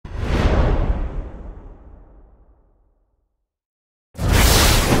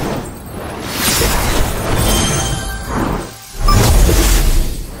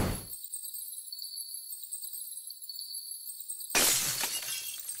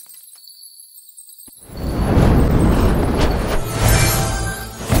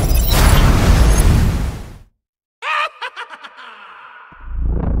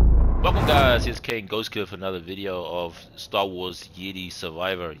here's CAINGHOSTKILLER for another video of Star Wars Jedi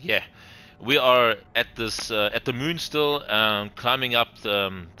Survivor. Yeah, we are at this at the moon still, climbing up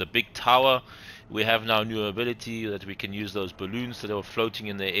the big tower. We have now new ability that we can use those balloons that are floating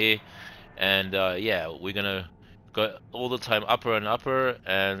in the air, and yeah, we're gonna go all the time upper and upper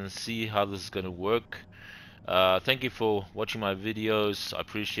and see how this is gonna work. Thank you for watching my videos. I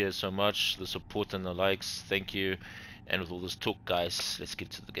appreciate it so much, the support and the likes. Thank you. And with all this talk, guys, let's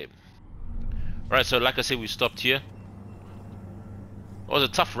get to the game. Right, so like I said, we stopped here. It was a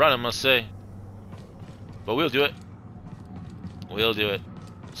tough run, I must say, but we'll do it. We'll do it.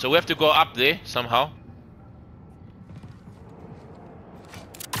 So we have to go up there somehow.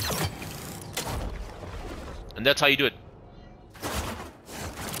 And that's how you do it.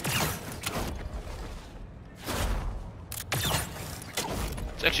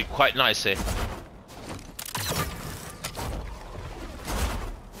 It's actually quite nice, eh?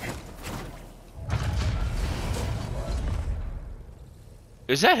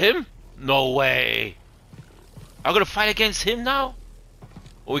 Is that him? No way. I'm gonna fight against him now?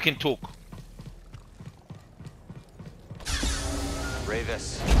 Or we can talk.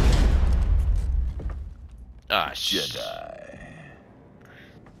 RAYVIS. Ah, shit. JEDI.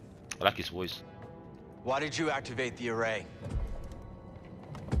 I like his voice. Why did you activate the array?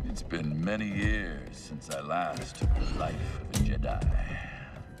 It's been many years since I last took the life of a Jedi.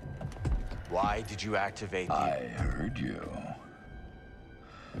 Why did you activate the... I heard you.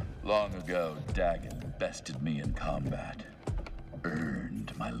 Long ago, Dagan bested me in combat.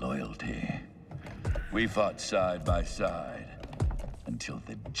 Earned my loyalty. We fought side by side until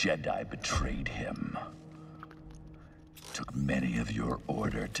the Jedi betrayed him. Took many of your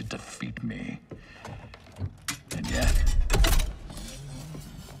order to defeat me. And yet,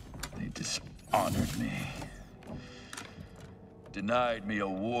 they dishonored me. Denied me a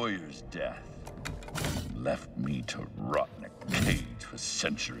warrior's death. Left me to rot in a cage for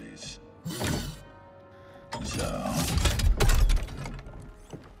centuries. So,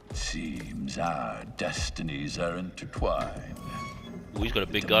 it seems our destinies are intertwined. Ooh, he's got a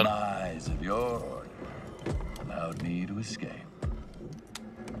big The gun. demise of your order allowed me to escape.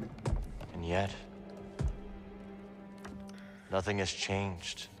 And yet... nothing has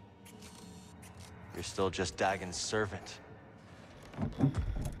changed. You're still just Dagan's servant.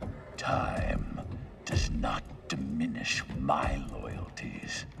 Time does not diminish my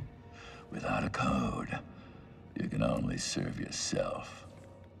loyalties. Without a code, you can only serve yourself.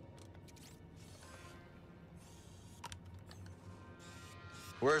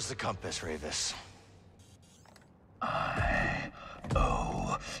 Where's the compass, RAYVIS? I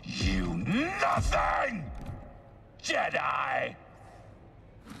owe you nothing, Jedi!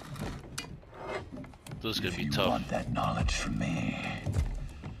 This is gonna be If you tough. want that knowledge from me,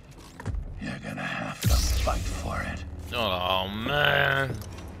 you're gonna have to fight for it. Oh man.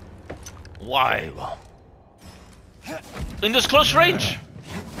 Why? Well, In this close range?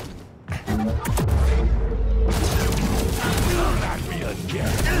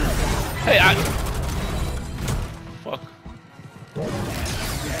 Hey, fuck.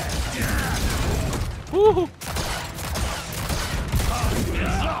 Woohoo.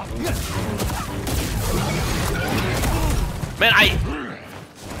 Man,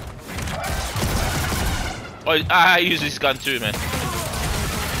 I use this gun too, man.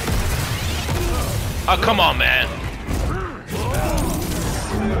 Oh, come on, man.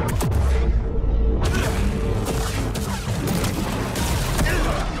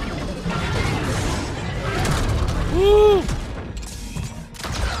 Woo!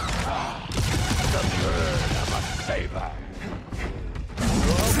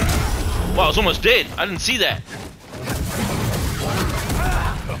 Wow, it's almost dead. I didn't see that.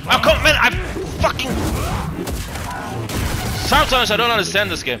 Oh, come on, man. I fucking... Sometimes I don't understand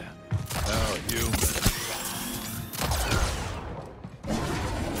this game. Oh, you.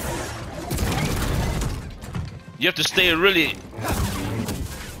 You have to stay really...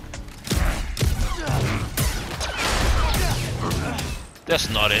 That's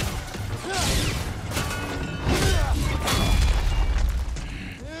not it.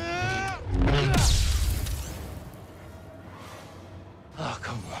 oh,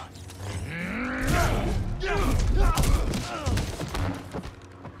 come on.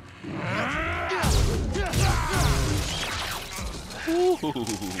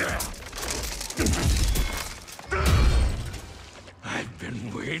 I've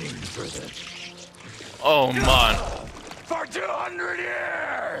been waiting for this Oh man. for 200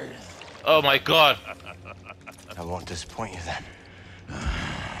 years! Oh my god. I won't disappoint you then.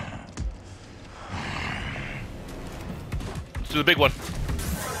 Let's do the big one.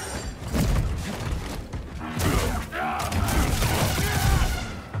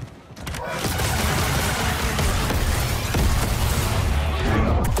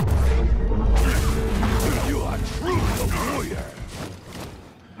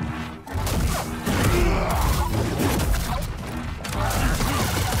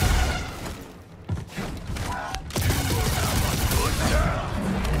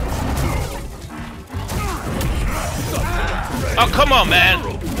 Oh, come on, man!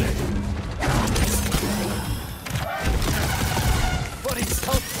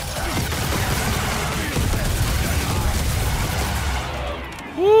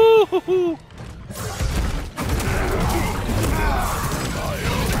 Woo-hoo-hoo.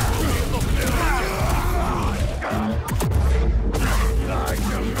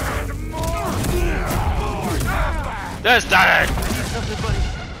 That's that!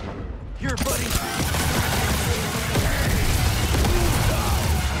 Here, buddy.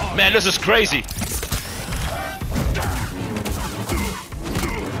 Man, this is crazy.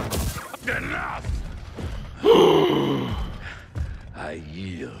 I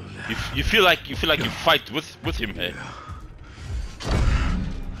yield. You feel like you fight with him, man.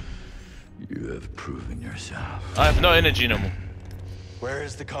 You have proven yourself. I have no energy no more. Where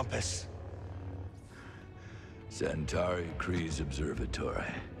is the compass? Centauri Kree's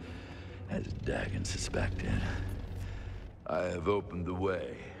observatory, as Dagon suspected. I have opened the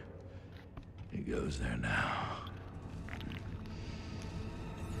way. He goes there now.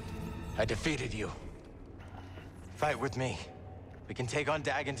 I defeated you. Fight with me. We can take on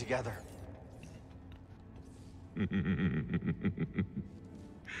Dagon together.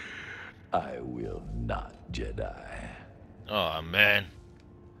 I will not, Jedi. Oh man.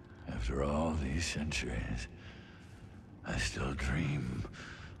 After all these centuries, I still dream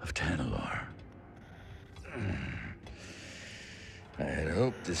of Tanalorr. I had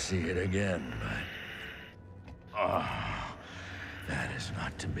hoped to see it again, but... that is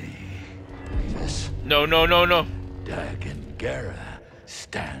not to be. This No, no, no, no. Dagon Gera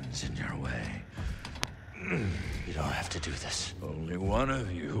stands in your way. You don't have to do this. Only one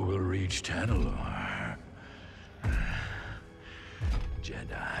of you will reach Tanalorr.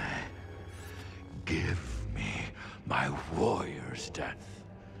 Jedi, give me my warrior's death.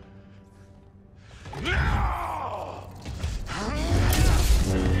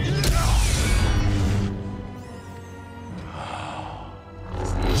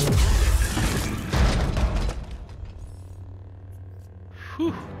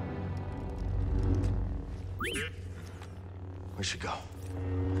 Whew. We should go.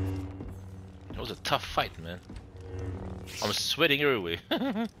 That was a tough fight, man. I'm sweating everywhere.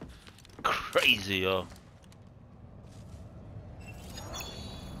 Crazy, yo.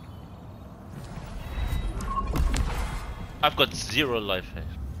 I've got 0 life.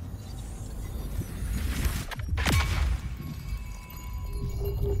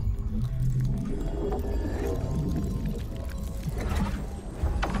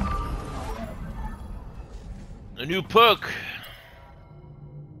 A new perk.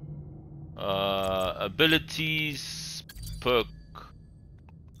 Abilities perk.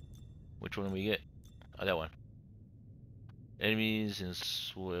 Which one do we get? Oh, that one. Enemies in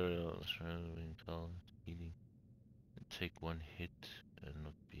swirl, healing. Take 1 hit and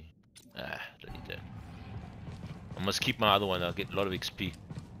not be. Don't need that. I must keep my other one. I'll get a lot of XP.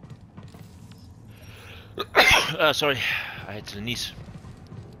 Sorry, I had to sneeze.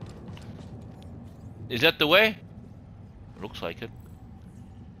 Is that the way? Looks like it.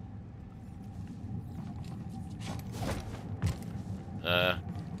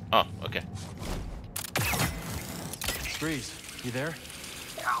 Oh, okay. Breeze, you there?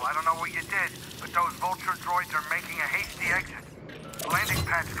 Al, I don't know what you did, but those vulture droids are making a hasty exit. The landing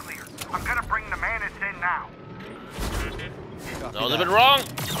pad's clear. I'm gonna bring the Manus in now. That was a bit wrong.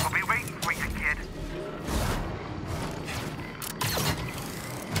 I'll be waiting for you, kid.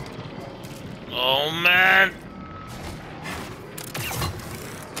 Oh man.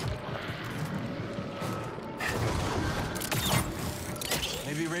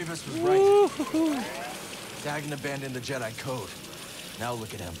 Maybe RAYVIS was right. Dagon abandoned the Jedi code. Now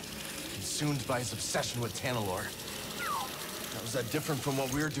look at him, consumed by his obsession with Tanalorr. How is that different from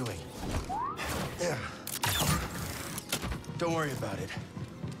what we're doing? Yeah. Don't worry about it.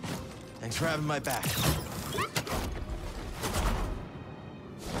 Thanks for having my back.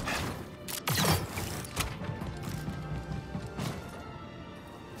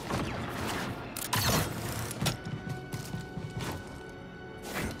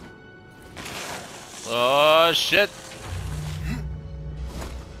 Oh shit.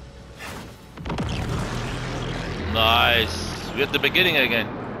 Nice. We're at the beginning again.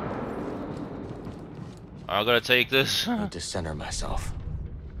 I'm gonna take this. I need to center myself.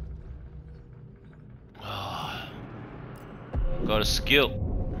 Got a skill.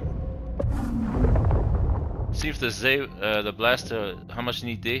 See if the blaster, how much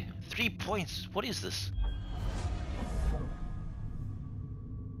need they? 3 points. What is this?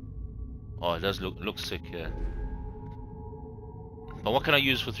 Oh, it does look sick, yeah. But what can I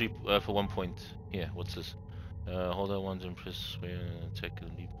use for 1 point? Here, what's this? Hold on once and press square and attack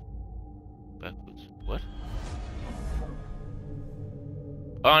and leap backwards. What?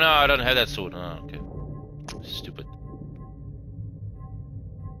 Oh no, I don't have that sword. Oh, okay. Stupid.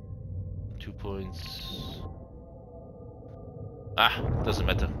 2 points. Ah, doesn't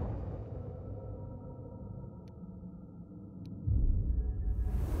matter.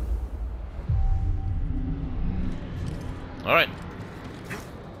 All right.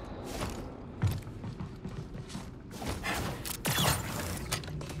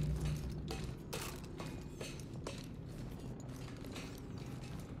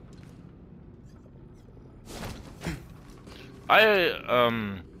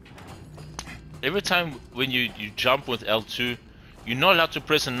 Every time when you jump with L2, you're not allowed to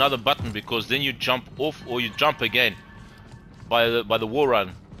press another button because then you jump off or you jump again by the wall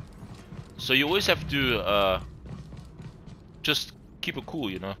run. So you always have to just keep it cool,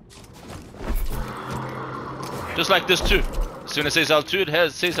 you know. Just like this too. As soon as it says L2,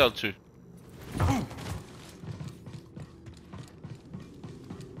 it says L2.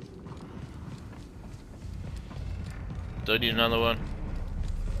 Don't need another one.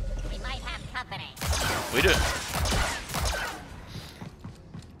 We might have company. We do.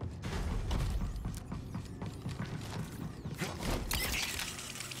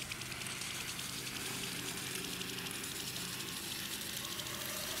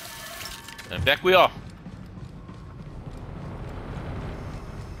 And back we are.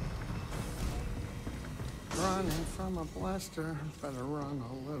 Running from a blaster, better run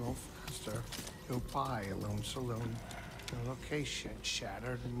a little faster. You'll buy a lone saloon. The location,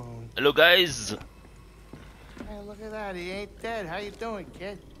 shattered moon. Hello guys. Hey, look at that. He ain't dead. How you doing,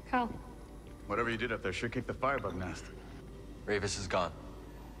 kid? How? Whatever you did up there sure kicked the firebug nest. Ravis is gone.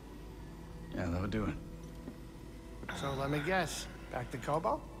 Yeah, that'll do it. So let me guess. Back to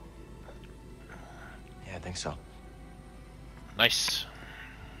Kobo? Yeah, I think so. Nice.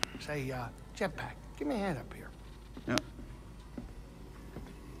 Say, Jetpack, give me a hand up here. Yeah.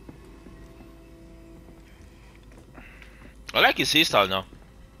 I like his hairstyle now.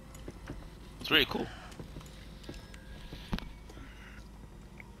 It's really cool.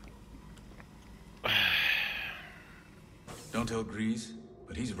 Don't tell Grease,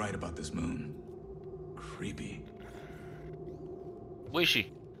 but he's right about this moon. Creepy. Where is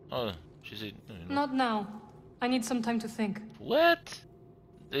she? Oh, she said. Not now. I need some time to think. What?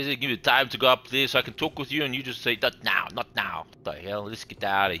 They say give you time to go up there so I can talk with you, and you just say not now, not now. What the hell? Let's get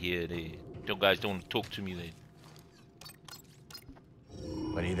out of here. You guys don't talk to me then.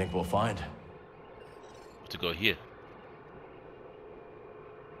 What do you think we'll find? To go here.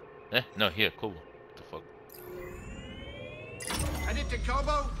 Eh? No, here, cool. What the fuck? Headed to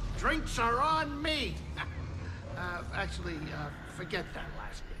Kobo? Drinks are on me. Actually, forget that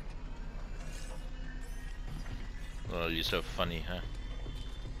last bit. Oh, you're so funny, huh?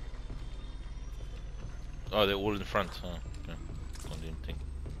 Oh, they're all in front. Oh, okay. I didn't think.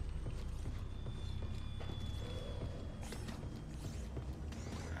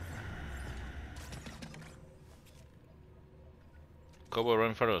 Kobo,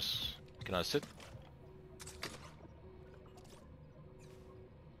 run for us. Can I sit?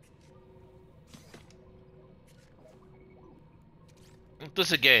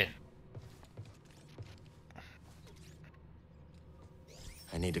 This again.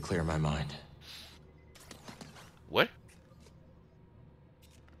 I need to clear my mind. What?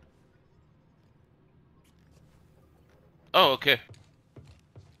 Oh, okay.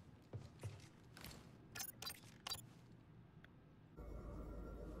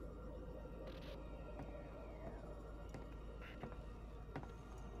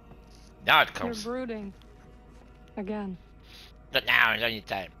 Now it comes. You're brooding. Again. Not now, not any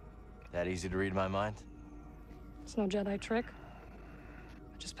time. That easy to read my mind? It's no Jedi trick.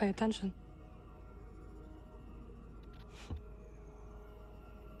 Just pay attention.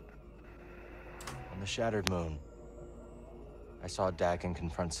 On the Shattered Moon, I saw Dagon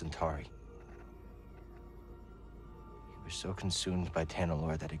confront Centauri. He was so consumed by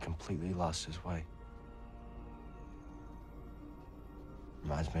Tanalorr that he completely lost his way.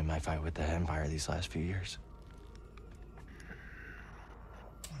 Reminds me of my fight with the Empire these last few years.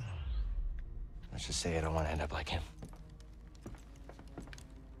 Let's just say I don't want to end up like him.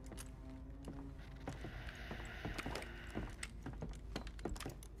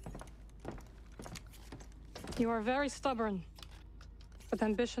 You are very stubborn. But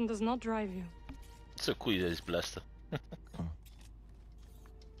ambition does not drive you. So cool that he's blaster.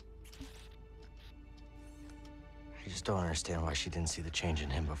 I just don't understand why she didn't see the change in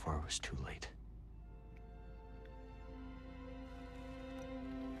him before it was too late.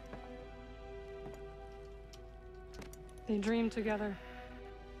 They dreamed together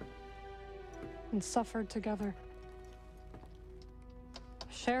and suffered together.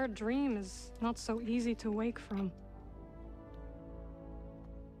 A shared dream is not so easy to wake from.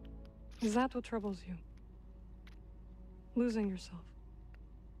 Is that what troubles you? Losing yourself?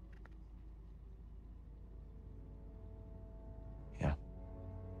 Yeah.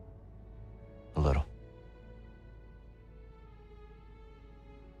 A little.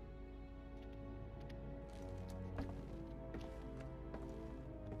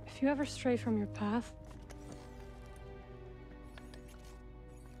 If you ever stray from your path,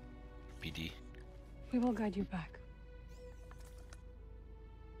 PD. we will guide you back.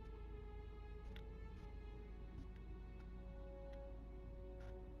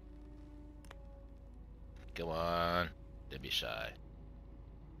 Come on. Don't be shy.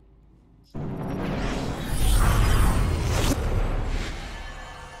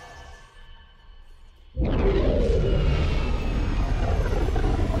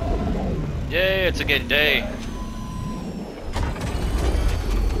 Yay, it's again day.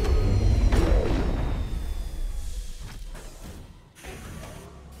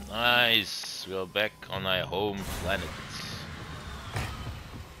 Nice. We are back on our home planet.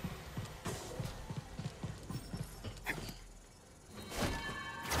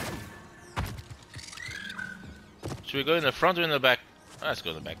 Should we go in the front or in the back? Let's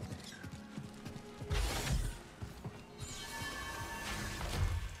go in the back.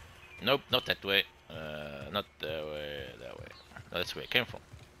 Nope, not that way. Not that way, that way. No, that's where it came from.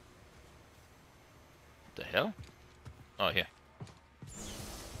 What the hell? Oh, here.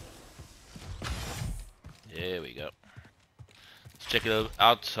 There we go. Let's check it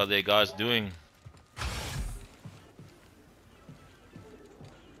out, how the guys doing.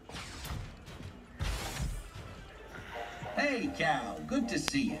 Hey, Cal. Good to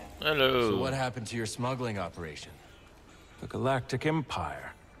see you. Hello. So what happened to your smuggling operation? The Galactic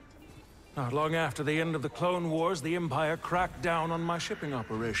Empire. Not long after the end of the Clone Wars, the Empire cracked down on my shipping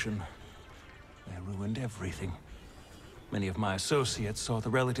operation. They ruined everything. Many of my associates saw the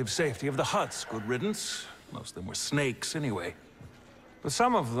relative safety of the Hutts. Good riddance. Most of them were snakes anyway. But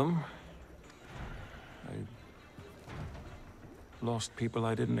some of them... I lost people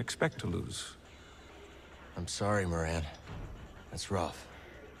I didn't expect to lose. I'm sorry, Moran. That's rough.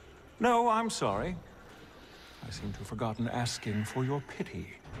 No, I'm sorry. I seem to have forgotten asking for your pity.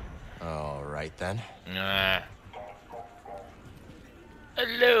 All right, then.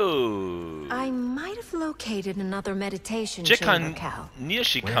 Hello. I might have located another meditation Check chamber, on Cal. near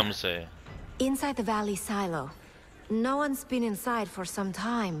she comes. Inside the valley silo. No one's been inside for some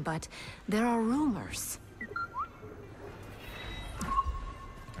time, but there are rumors.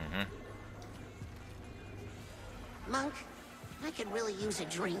 Monk, I could really use a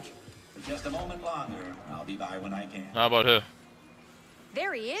drink. Just a moment longer. I'll be by when I can. How about her?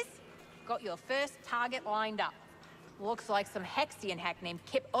 There he is. Got your first target lined up. Looks like some Hexian hack named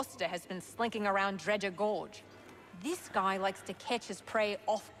Kip Oster has been slinking around Dredger Gorge. This guy likes to catch his prey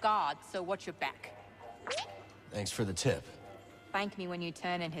off guard, so watch your back. Thanks for the tip. Thank me when you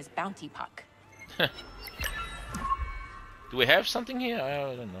turn in his bounty puck. Do we have something here?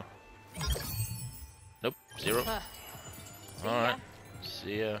 I don't know. Nope, zero. Alright,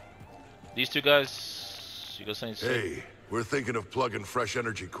 see ya. These two guys, you got something to say? Hey, we're thinking of plugging fresh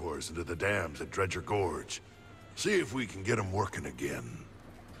energy cores into the dams at Dredger Gorge. See if we can get them working again.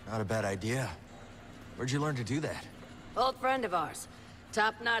 Not a bad idea. Where'd you learn to do that? Old friend of ours.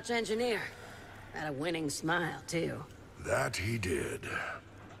 Top-notch engineer. Had a winning smile, too. That he did.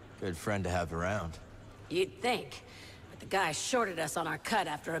 Good friend to have around. You'd think. But the guy shorted us on our cut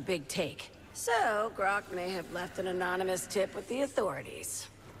after a big take. So, Grok may have left an anonymous tip with the authorities.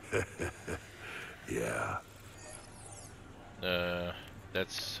 Yeah.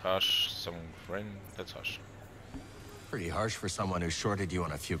 That's harsh. Some friend. That's harsh. Pretty harsh for someone who shorted you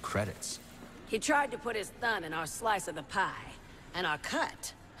on a few credits. He tried to put his thumb in our slice of the pie. And our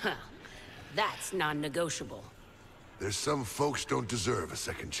cut, huh, that's non-negotiable. There's some folks don't deserve a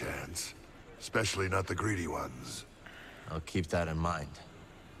second chance. Especially not the greedy ones. I'll keep that in mind.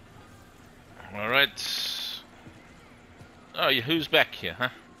 Alright. Oh, who's back here, huh?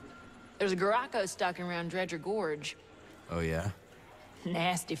 There's a Garako stalking around Dredger Gorge. Oh, yeah?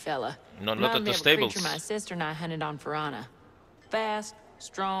 Nasty fella. Not at Reminded the me of a stables. creature my sister and I hunted on Piranha. Fast,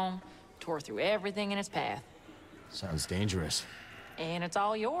 strong, tore through everything in its path. Sounds dangerous. And it's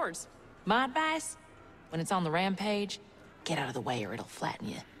all yours. My advice? When it's on the rampage, get out of the way or it'll flatten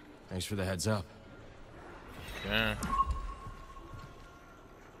you. Thanks for the heads up. Yeah.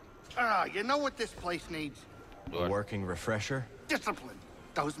 You know what this place needs? A working refresher? Discipline.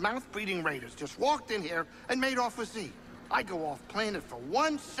 Those mouth-breathing raiders just walked in here and made off with Z. I go off planet for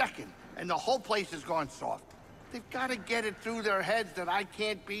 1 second, and the whole place has gone soft. They've got to get it through their heads that I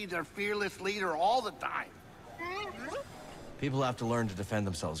can't be their fearless leader all the time. People have to learn to defend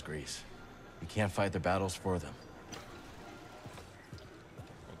themselves, Grease. You can't fight their battles for them.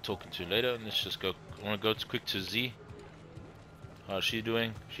 I'll talk to you later. Let's just go. I want to go quick to Z. How's she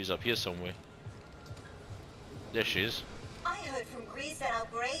doing? She's up here somewhere. There she is. I heard from Grease that our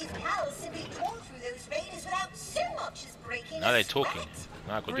brave Cal simply tore through those raiders without so much as breaking Now a they're sweat. talking.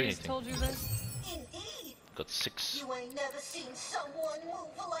 Now I could do Grease anything. told you this? Indeed. Got 6. You ain't never seen someone move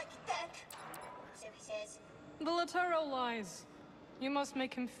like that. So he says. The Latero lies. You must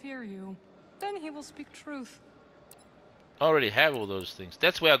make him fear you. Then he will speak truth. I already have all those things.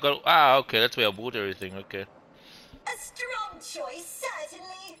 That's where I got. Ah, okay. That's where I bought everything. Okay. A strong choice,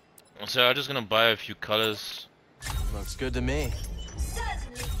 certainly. So I'm just gonna buy a few colors. Looks good to me.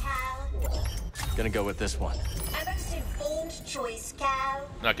 Certainly, Cal. Gonna go with this one. A most informed choice, Cal.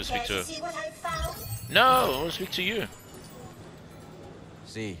 Now I can speak Care to her. see what I found? No, I want to speak to you.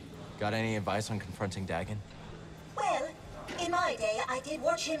 Z, got any advice on confronting Dagon? Well, in my day, I did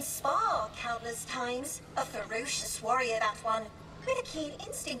watch him spar countless times. A ferocious warrior, that one, with a keen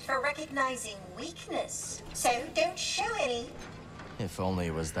instinct for recognizing weakness. So don't show any. If only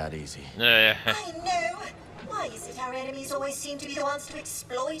it was that easy. Yeah. I know. Why is it our enemies always seem to be the ones to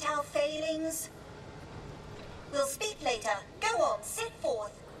exploit our failings? We'll speak later. Go on, sit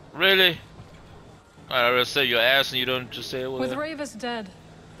forth. Really? I will say your ass and you don't just say it. With RAYVIS dead,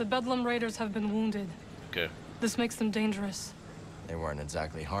 the Bedlam Raiders have been wounded. Okay. This makes them dangerous. They weren't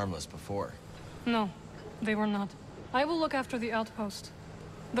exactly harmless before. No, they were not. I will look after the outpost.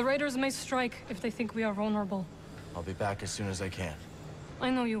 The Raiders may strike if they think we are vulnerable. I'll be back as soon as I can. I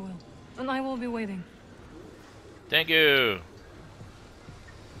know you will, and I will be waiting. Thank you.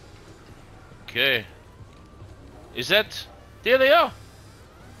 Okay. Is that... There they are.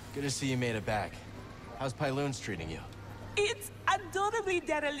 Good to see you made it back. How's Pyloon's treating you? It's adorably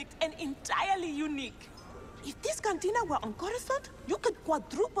derelict and entirely unique. If this cantina were on Coruscant, you could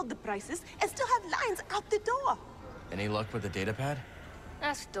quadruple the prices and still have lines out the door. Any luck with the data pad?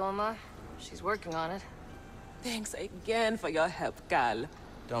 Ask Doma. She's working on it. Thanks again for your help, Cal.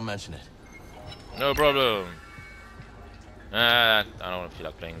 Don't mention it. No problem. I don't feel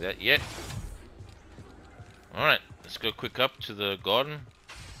like playing that yet. Alright, let's go quick up to the garden.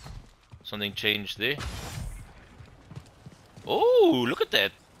 Something changed there. Oh, look at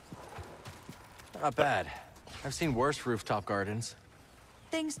that. Not bad. I've seen worse rooftop gardens.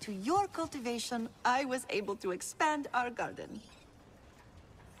 Thanks to your cultivation, I was able to expand our garden.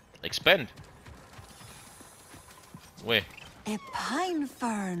 Expand? Where? A pine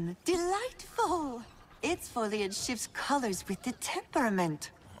fern. Delightful. Its foliage shifts colors with the temperament.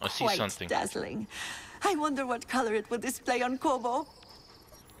 I see Quite something. dazzling. I wonder what color it will display on Kobo.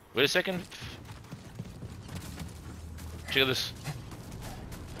 Wait a second. Check this.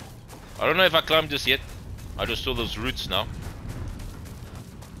 I don't know if I climbed this yet. I just saw those roots now.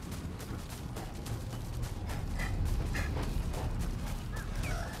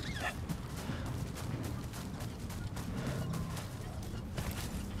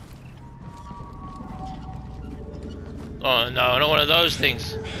 Oh no, not one of those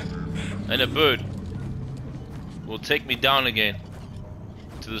things. And a bird will take me down again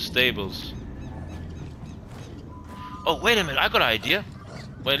to the stables. Oh, wait a minute, I got an idea.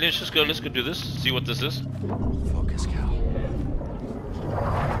 Wait, let's go do this, see what this is. Focus, Cal.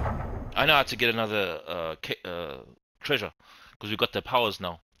 I know how to get another treasure, because we got the powers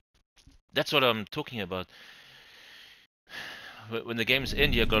now. That's what I'm talking about. When the games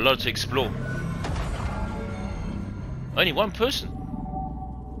end, you got a lot to explore. Only one person.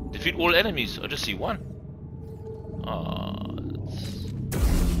 Defeat all enemies. I just see one.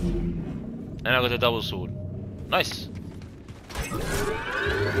 And I got a double sword. Nice.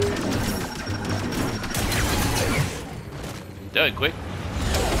 Doing quick.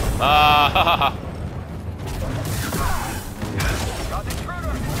 Ah,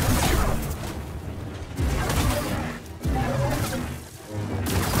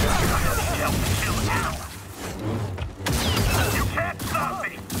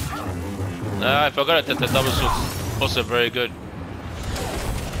 I forgot that the double sword's also very good.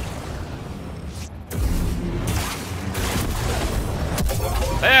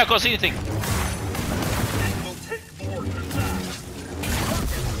 Hey, I can't see anything.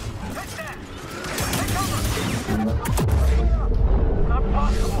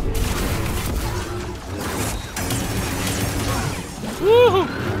 Woohoo!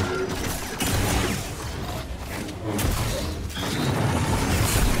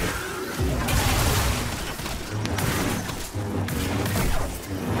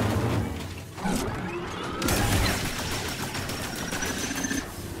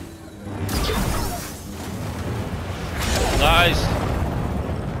 Nice.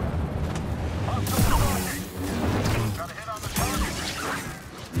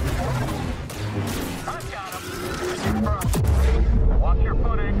 Watch your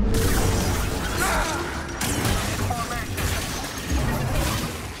footing.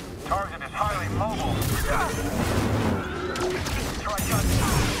 Target is highly mobile. Try gun.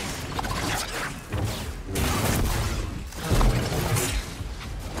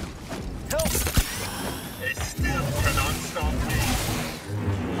 Help! It still cannot stop me.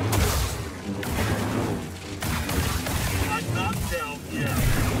 I'm not down yet.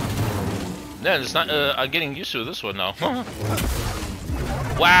 Yeah, it's not. I'm getting used to this one now.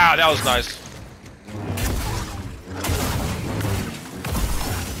 Wow, that was nice.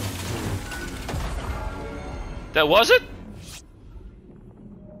 That was it?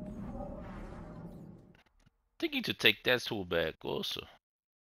 Thinking to take that tool back also.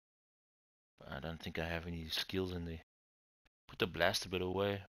 But I don't think I have any skills in there. Put the blaster bit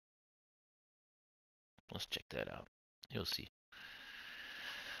away. Let's check that out. You'll see.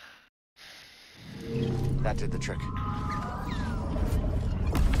 That did the trick.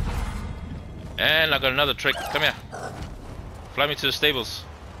 And I got another trick. Come here. Fly me to the stables.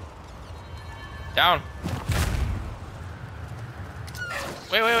 Down.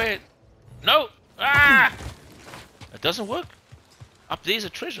 Wait. No! Ah! It doesn't work. Up there's a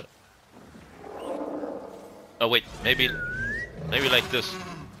treasure. Oh wait, maybe like this.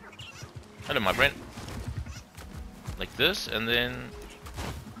 Hello, my friend. Like this, and then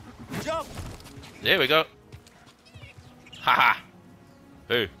jump. There we go. Haha.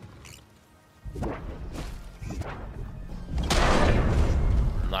 Hey.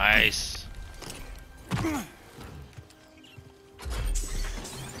 Nice.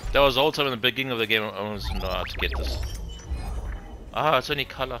 That was the whole time in the beginning of the game. I wanted to know how to get this. Ah, it's only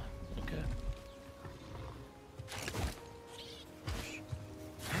color. Okay.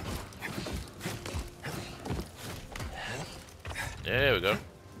 There we go.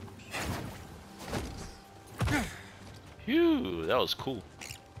 Phew, that was cool.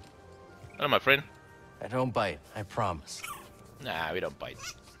 Hello, my friend. I don't bite, I promise. Nah, we don't bite.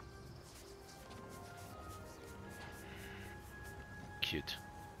 Cute.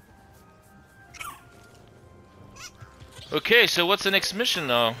 Okay, so what's the next mission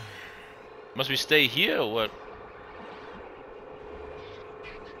now? Must we stay here or what?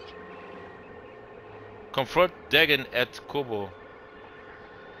 Confront Dagon at Kobo.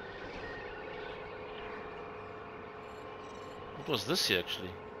 What was this here actually?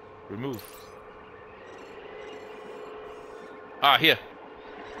 Remove. Ah, here.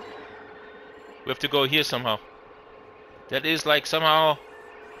 We have to go here somehow. That is like somehow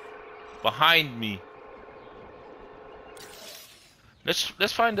behind me.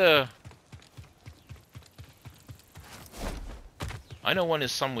 Let's find a. I know one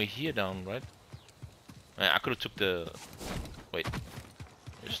is somewhere here down, right? I could have took the. Wait.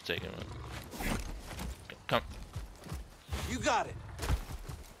 Just take it. Come. You got it.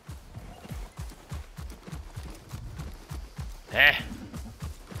 Eh.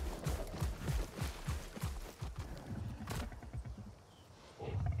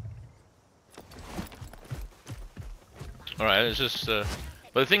 All right, it's just. But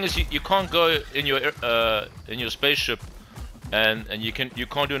the thing is, you can't go in your spaceship, and you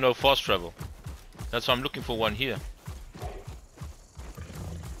can't do no fast travel. That's why I'm looking for one here.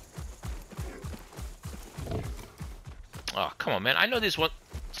 Oh, come on, man! I know there's one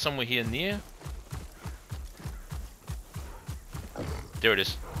somewhere here near. There it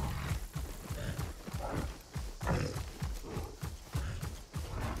is.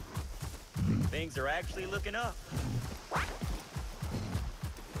 Things are actually looking up.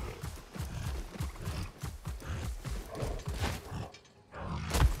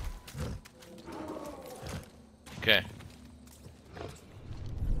 Okay.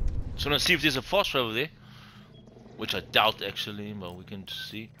 So let's see if there's a fast travel there. Which I doubt actually, but we can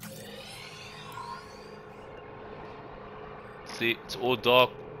see. See, it's all dark.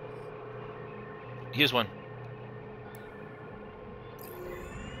 Here's one.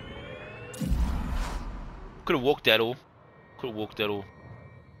 Could have walked that all. Could have walked that all.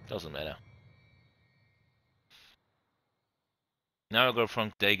 Doesn't matter. Now I go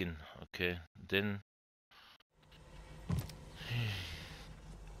from Dagon. Okay, then.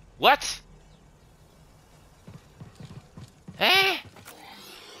 What? Eh?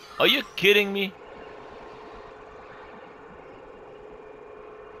 Are you kidding me?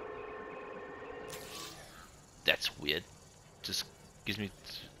 That's weird. Just gives me.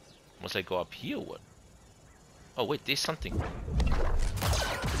 Must I go up here or what? Oh wait, there's something.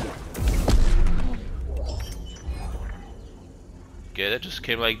 Okay, that just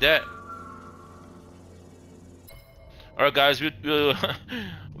came like that. Alright guys, we'll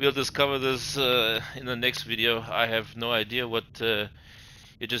we'll discover this in the next video. I have no idea what it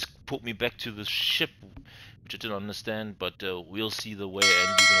just put me back to the ship, which I didn't understand, but we'll see the way and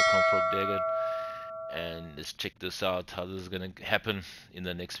we're gonna confront Daggett. And let's check this out, how this is gonna happen in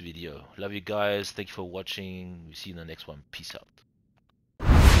the next video. Love you guys, thank you for watching. We see you in the next one. Peace out.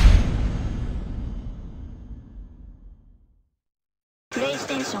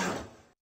 PlayStation